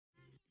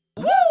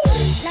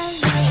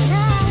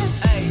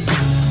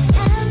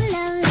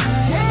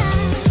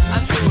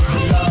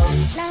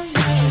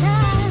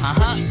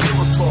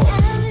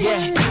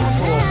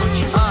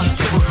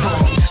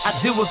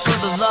Do it for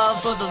the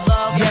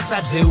love, yes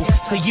I do.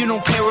 So you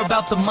don't care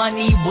about the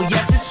money, well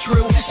yes it's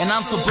true. And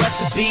I'm so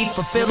blessed to be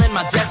fulfilling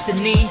my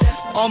destiny.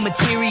 All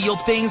material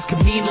things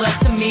could mean less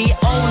to me.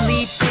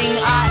 Only thing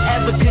I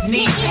ever could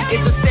need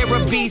is a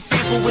Sarah B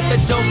sample with a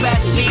dope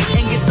ass beat.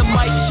 And get the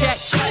mic check,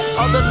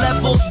 all the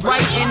levels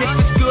right. And if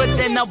it's good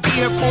then I'll be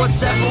here for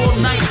several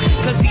nights.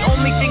 Cause the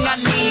only thing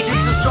I need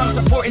is a strong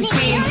supporting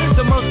team.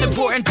 The most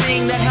important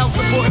thing that helps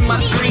supporting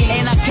my dream.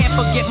 And I can't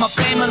forget my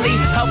family,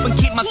 helping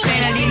keep my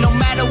sanity. No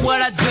matter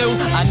what I do,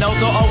 I know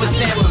they'll always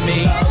stand for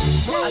me.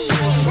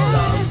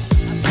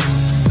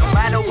 No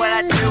matter what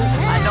I do,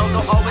 I know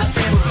they'll always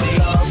stand for me.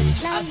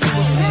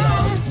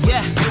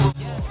 Yeah.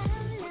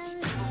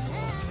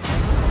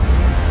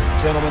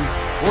 Gentlemen,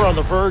 we're on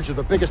the verge of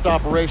the biggest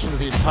operation of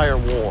the entire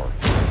war.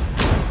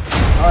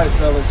 All right,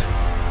 fellas.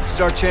 This is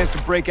our chance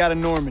to break out of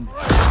Normandy.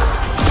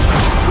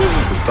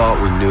 We thought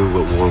we knew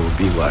what war would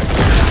be like.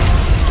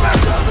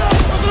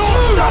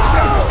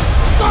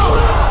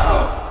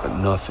 But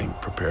nothing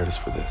prepared us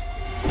for this.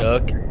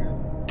 Duck,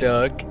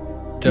 duck,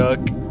 duck,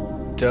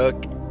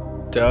 duck,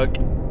 duck,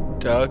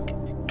 duck,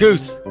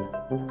 goose.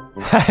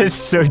 That's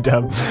so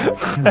dumb.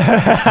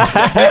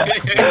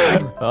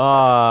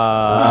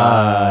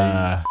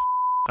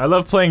 I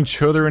love playing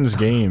children's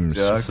games.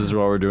 Duck. This is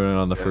what we're doing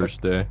on the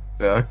first day.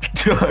 Duck,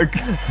 duck,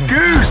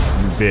 goose!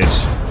 Bitch.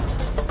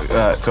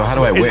 So how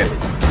do I win?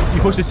 You're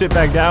supposed to sit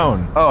back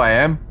down. Oh, I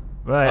am?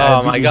 Right,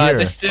 oh my god,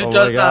 this dude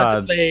does not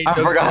have to play. I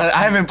forgot.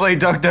 I haven't played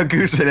Duck, Duck,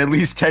 Goose in at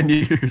least 10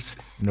 years.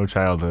 No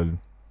childhood.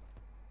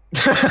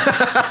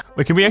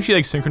 Wait, can we actually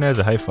like synchronize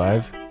a high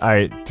five?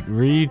 Alright,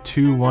 3,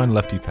 2, 1,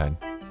 lefty pad.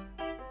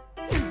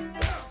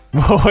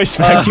 Whoa, I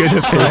smacked you in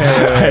the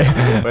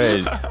face.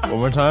 Wait, one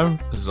more time?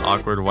 This is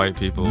awkward white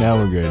people. Now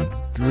we're good.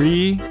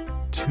 3,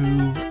 2,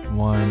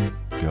 1,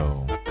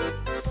 go.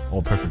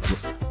 Oh, perfect.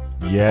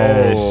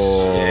 Yes.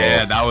 Oh.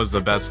 Yeah, that was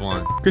the best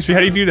one. Crispy, how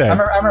do you do that?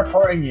 I'm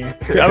reporting you.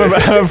 I'm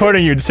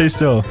reporting you. Stay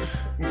still.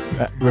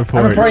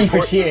 Report. I'm reporting you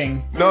for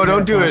cheating. No,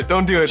 don't do it.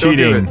 Don't do it.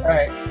 Cheating. Don't do it.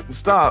 Alright.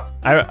 Stop.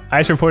 I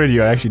just reported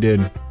you. I actually did.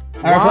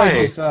 I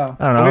reported you, so.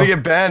 I don't know. I'm gonna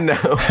get banned now.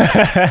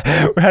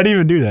 How do you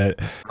even do that?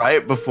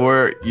 Right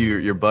before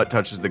your butt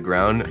touches the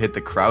ground, hit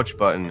the crouch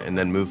button and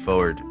then move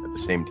forward at the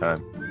same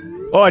time.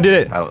 Oh, I did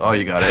it. Oh,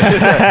 you got it.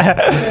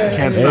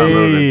 Can't stop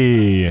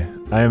moving. Hey,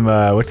 I'm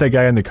what's that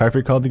guy on the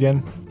carpet called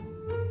again?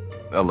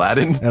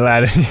 Aladdin?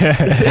 Aladdin,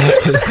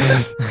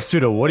 yeah.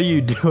 Pseudo, what are you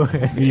doing?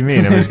 What do you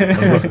mean? Wait,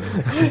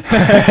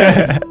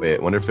 I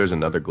wonder if there's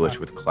another glitch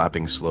with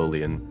clapping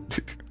slowly and...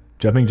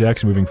 Jumping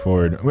jacks moving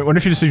forward. Wait, what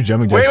if you just do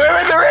jumping jacks?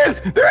 Wait, there is!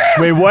 There is!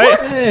 Wait,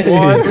 what?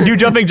 What? Do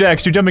jumping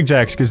jacks,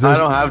 because I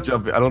don't have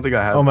jumping, I don't think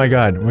I have. Oh my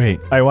god, wait.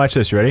 Alright, watch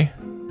this, ready?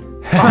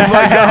 Oh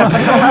my god!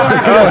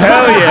 Oh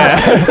hell yeah!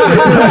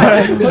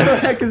 What the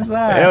heck is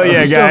that? Hell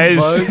yeah,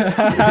 guys!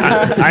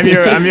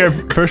 I'm your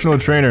personal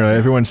trainer. Like,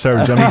 everyone start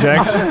with jumping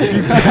jacks.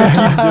 Keep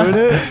doing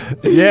it?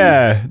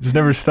 Yeah, just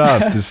never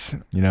stop. Just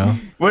you know.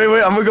 Wait,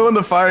 I'm gonna go in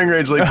the firing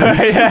range like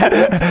this.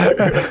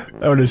 Yeah.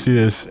 I want to see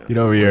this. Get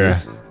over here,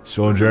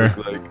 soldier.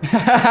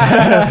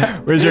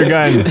 Where's your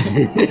gun?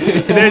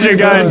 There's your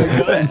gun.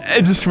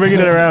 It's just swinging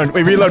it around.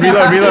 Wait, reload.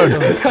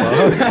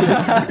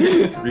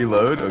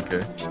 Reload?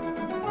 Okay.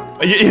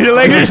 Your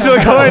legs are still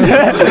going.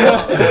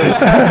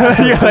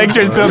 Your legs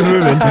are still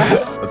moving.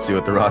 Let's see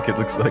what the rocket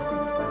looks like.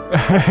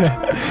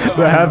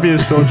 The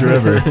happiest soldier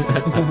ever.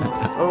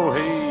 Oh,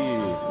 hey.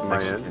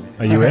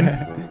 Are you in?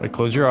 Like,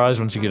 close your eyes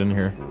once you get in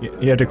here.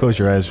 You have to close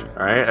your eyes.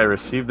 Alright, I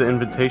received the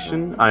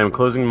invitation. I am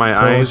closing my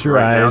eyes. Close your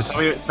eyes.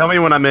 Now. Tell me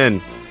when I'm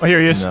in. Oh, here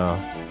he is. No.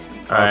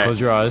 Alright.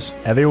 Close your eyes.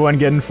 Everyone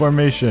get in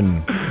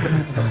formation.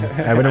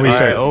 When do we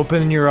start?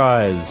 Open your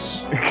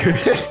eyes.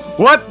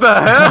 What the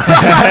hell?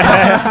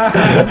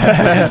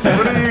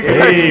 What are you guys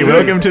Hey, doing?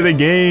 welcome to the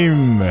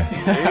game.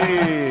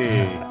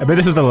 Hey. I bet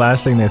this is the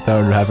last thing they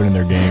thought would happen in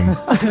their game.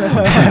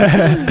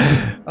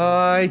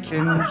 I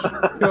can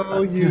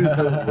show you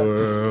the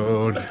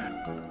world.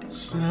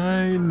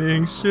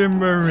 Shining,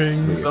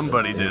 shimmering.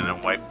 Somebody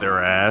didn't wipe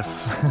their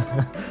ass.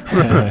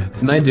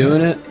 Am I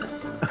doing it?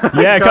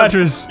 Yeah,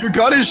 Contras. Your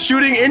gun is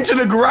shooting into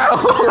the ground.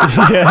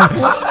 Yeah.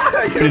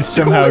 But it's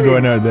somehow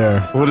going out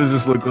there. What does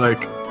this look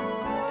like?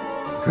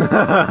 What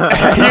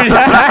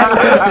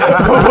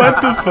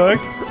the fuck?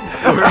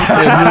 To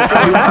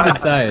the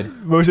side.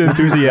 Most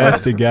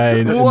enthusiastic guy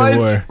in the war.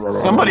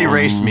 Somebody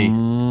race me.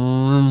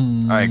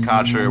 Alright,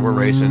 Katra, we're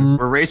racing.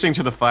 We're racing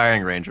to the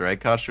firing range, right,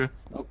 Katra?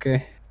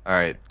 Okay.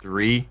 Alright,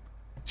 3,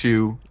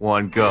 2,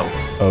 1, go.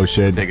 Oh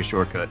shit. Take a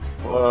shortcut.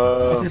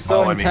 This is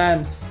so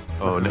intense.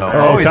 Oh no.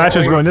 Oh,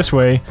 Katra's going this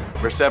way.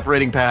 We're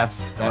separating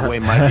paths. That way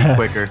might be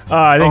quicker. Oh,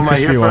 I think am I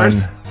Crispy here won.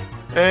 first?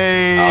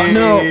 Hey. Oh,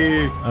 no.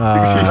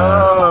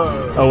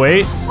 Oh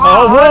wait.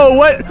 Oh whoa!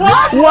 What?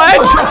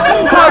 What?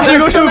 How did you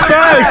go so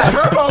fast?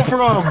 Turbo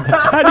from.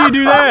 How do you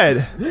do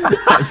that?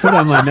 I put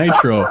on my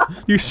nitro.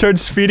 You start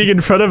speeding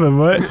in front of him.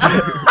 What? He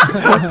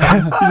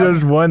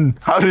just won.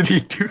 How did he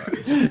do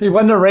it? He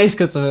won the race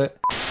because of it.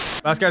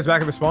 Last guy's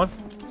back at the spawn.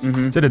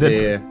 Is it a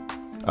dead?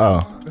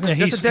 Oh.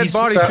 That's a dead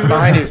body, Suda.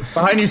 Behind you.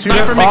 Behind you,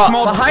 Suda.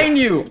 Behind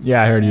you.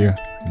 Yeah, I heard you.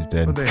 He's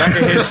dead. Back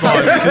at his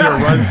spawn, Suda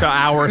runs to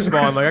our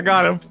spawn. Like, I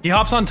got him. He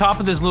hops on top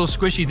of this little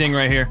squishy thing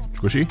right here.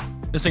 Squishy?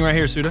 This thing right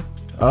here, Suda.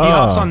 Oh. He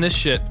hops on this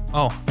shit.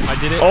 Oh, I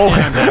did it. Oh.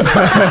 And I'm dead.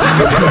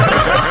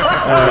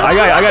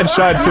 I got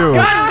shot too.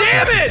 God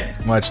damn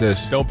it! Watch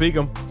this. Don't peek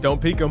him. Don't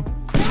peek him.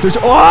 There's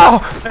oh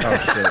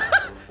shit.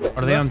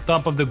 Are they on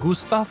top of the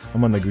Gustav?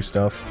 I'm on the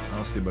Gustav. I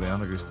don't see anybody on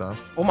the Gustav.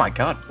 Oh my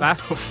god.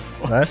 Last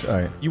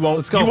alright. You won't.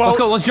 Let's go. Let's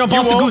go. Let's jump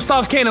off the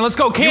Gustav's cannon. Let's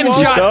go. Cannon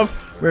shot. Gustav?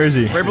 Where is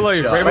he? Right below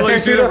you. Right below you.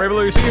 See him. Right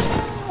below you. See him.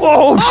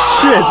 Oh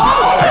shit!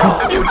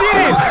 You did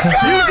it!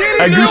 You did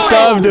it! I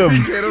Gustaved him.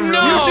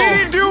 No! You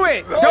didn't do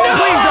it! Don't,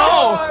 please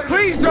don't!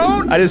 Please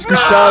don't! I just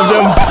Gustaved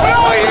him.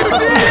 No, you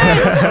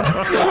did!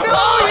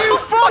 No, you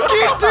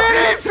fucking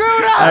did it,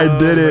 Suda! I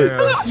did it.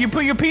 You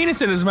put your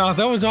penis in his mouth.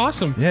 That was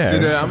awesome. Yeah.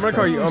 Suda, I'm gonna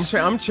call you.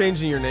 I'm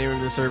changing your name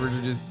in the server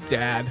to just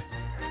Dad.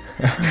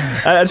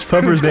 That's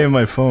Puffer's name on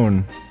my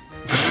phone.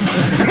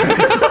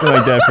 Been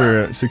like that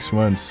for 6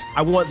 months.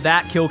 I want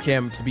that kill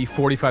cam to be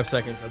 45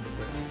 seconds.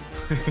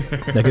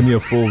 That can be a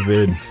full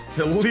vid.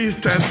 At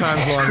least 10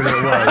 times longer than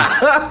it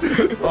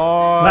was.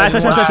 Oh, Last.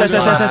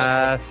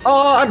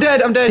 Oh, I'm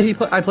dead. I'm dead.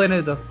 I planted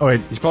it though. Oh wait,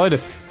 He's probably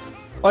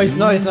Oh, he's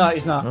not. He's not.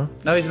 He's not. Huh?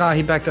 No, he's not.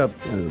 He backed up.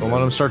 Don't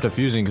let him start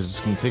defusing because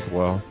it's gonna take a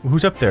while.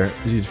 who's up there?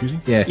 Is he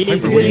defusing? Yeah. He's yeah,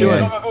 defusing.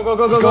 yeah.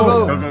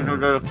 Go.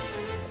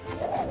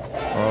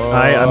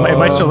 I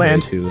might still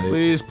land. Too late.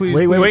 Please, please,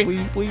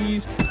 Wait.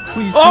 please.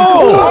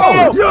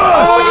 Oh!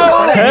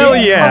 Yes! Hell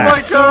yeah! Oh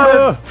my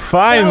god!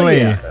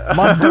 Finally!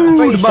 My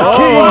dude, my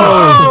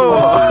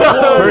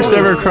king! First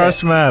ever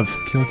cross map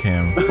kill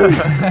cam.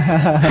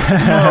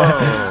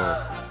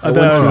 I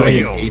thought I was like like,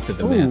 an eighth of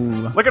the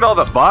map. Look at all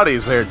the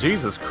bodies there.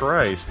 Jesus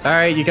Christ. All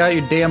right, you got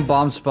your damn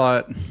bomb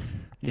spot.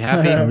 You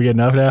happy? are we getting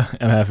off now?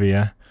 I'm happy,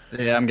 yeah.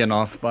 Yeah, I'm getting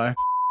off. Bye.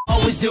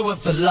 Always do it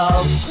for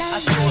love.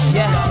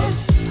 Yeah.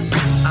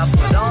 I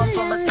put on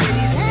for my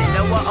titties, and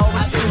know I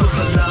always do it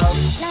for love.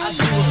 I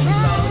do it for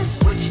love.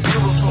 What you do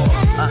it for?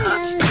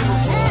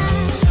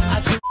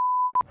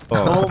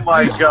 Oh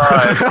my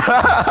god.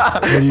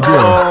 What are you doing?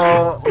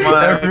 Oh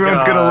my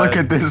Everyone's god. gonna look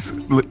at this.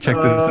 Check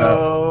this out.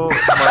 Oh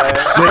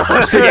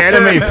my Sick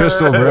anime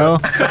pistol, bro.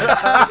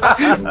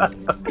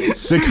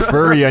 Sick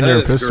furry on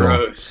your pistol.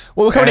 Gross.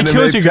 Well, look how many Anime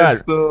kills you got.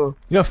 pistol.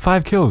 You got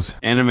 5 kills.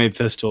 Anime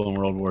pistol in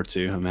World War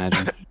II.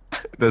 Imagine.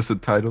 That's the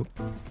title.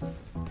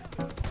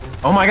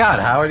 Oh my god,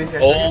 how are these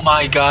guys? Oh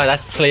my god,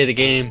 that's play the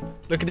game.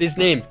 Look at his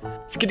name.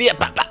 Skidia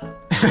Papa.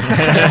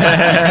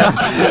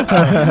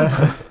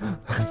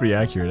 That's pretty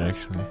accurate,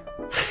 actually.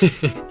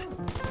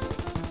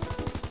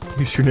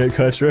 You shooting at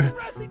Katra?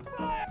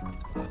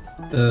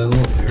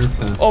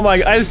 Oh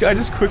my! I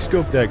just quick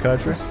scoped that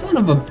Katra. Son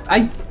of a!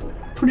 I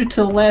put it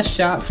to the last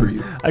shot for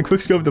you. I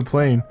quick scoped the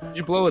plane. Did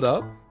you blow it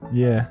up?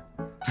 Yeah.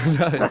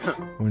 Nice.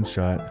 1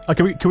 shot. Oh,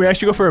 can we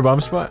actually go for a bomb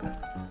spot?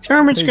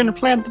 Kermit's gonna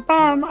plant the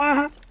bomb.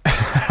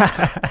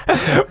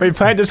 Wait,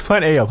 just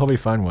plant A. I'll probably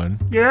find one.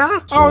 Yeah?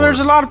 Oh, there's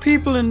a lot of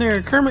people in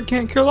there. Kermit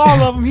can't kill all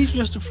of them. He's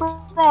just a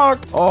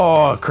frog.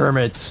 Oh,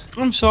 Kermit.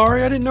 I'm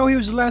sorry. I didn't know he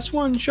was the last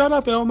one. Shut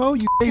up, Elmo.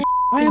 You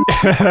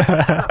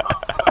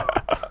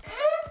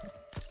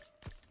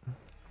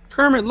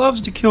Kermit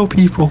loves to kill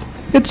people.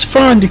 It's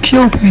fun to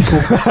kill people.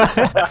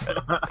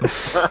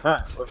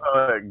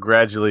 It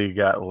gradually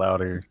got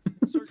louder.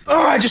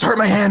 Oh, I just hurt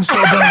my hand so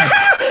bad.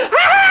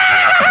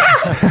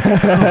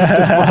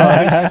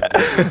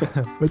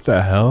 What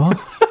the hell?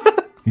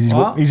 Easy,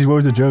 what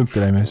was the joke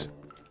that I miss?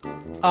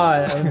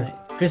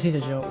 Crispy's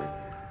a joke.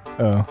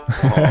 Oh.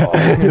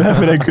 You're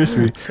laughing at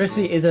Crispy.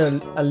 Crispy is a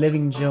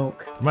living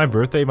joke. For my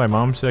birthday, my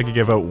mom said I could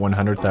give out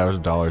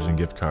 $100,000 in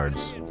gift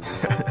cards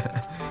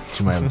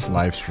to my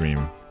live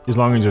stream. As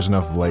long as there's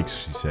enough likes,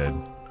 she said.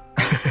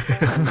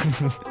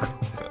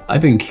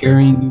 I've been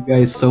carrying you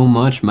guys so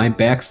much, my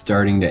back's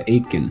starting to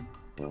aching.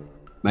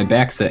 My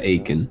back's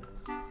aching.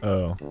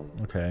 Oh,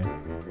 okay.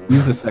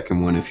 Use the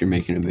second one if you're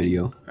making a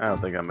video. I don't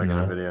think I'm making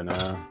a video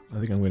now. I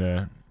think I'm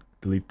gonna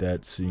delete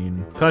that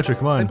scene. Katra,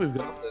 come on. I think we've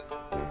got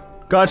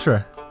it.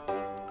 Katra.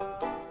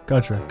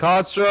 Katra.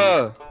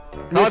 Katra!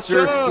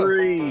 Katra!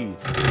 Free!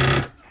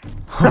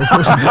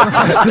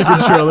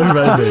 Controller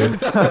right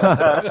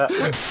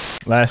there.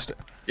 Last.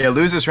 Yeah,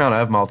 lose this round. I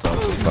have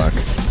Molotovs. Fuck.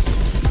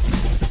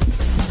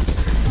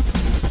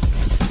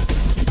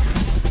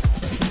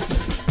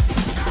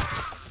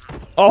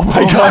 Oh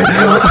my god!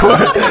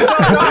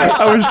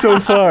 I was so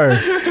far.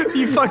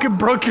 You fucking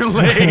broke your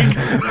leg.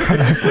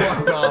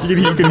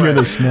 You can hear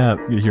the snap.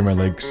 You can hear my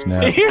leg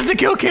snap. Here's the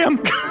kill cam.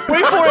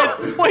 Wait for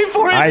it. Wait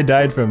for it. I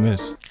died from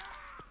this.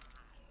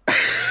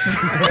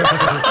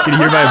 Can you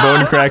hear my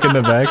bone crack in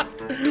the back?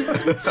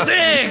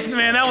 Sick,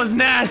 man. That was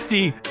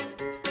nasty.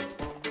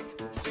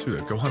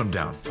 Suda, go hunt him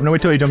down. I'm gonna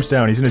wait till he jumps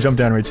down. He's gonna jump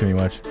down right to me,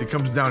 watch. He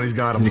comes down, he's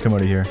got him. Then you come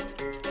out of here.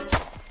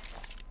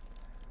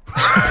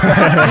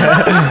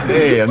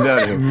 Hey, I'm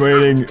down here. I'm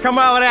waiting. Come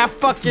over that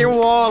fucking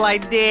wall, I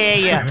dare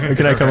ya.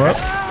 Can I come up?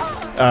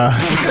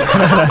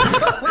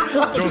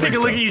 Let's take a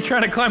look at you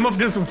trying to climb up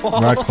this wall.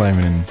 I'm not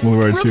climbing in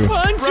World War II.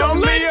 Rapunzel,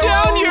 let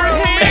down your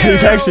hair.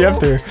 He's actually up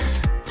there.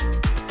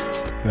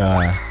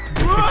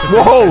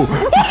 Whoa!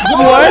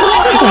 What?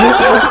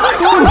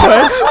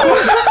 What?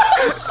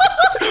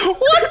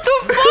 What the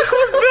fuck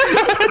was that?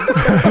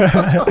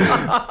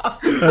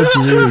 That's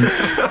weird.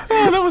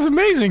 Oh, that was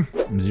amazing.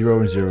 I'm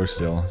 0-0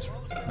 still. It's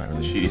not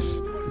really.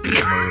 Jeez.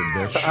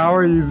 How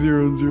are you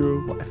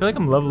 0-0? I feel like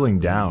I'm leveling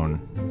down.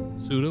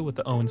 Suda with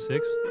the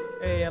 0-6.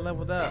 Hey, I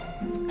leveled up.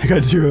 I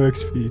got 0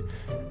 XP.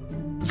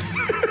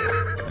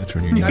 That's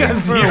when you need got it.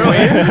 0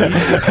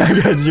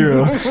 I got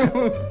 0.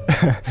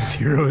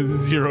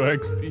 0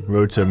 XP.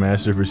 Road to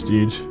Master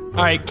Prestige.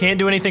 Alright, can't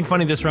do anything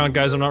funny this round,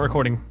 guys. I'm not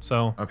recording,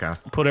 so. Okay.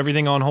 Put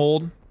everything on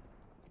hold.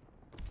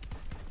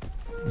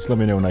 Just let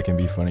me know when I can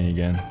be funny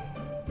again.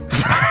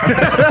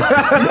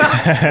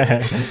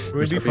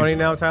 Would it be funny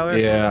now, Tyler?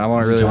 Yeah,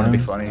 I really want to be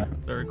funny.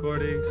 Start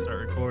recording,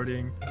 start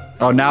recording.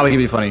 Oh, now we can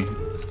be funny.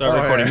 Start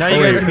recording. Now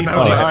you guys can be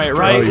funny. Alright,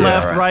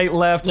 right,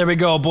 left. There we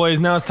go, boys.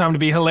 Now it's time to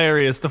be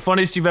hilarious. The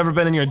funniest you've ever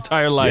been in your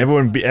entire life.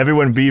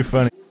 Everyone be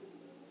funny.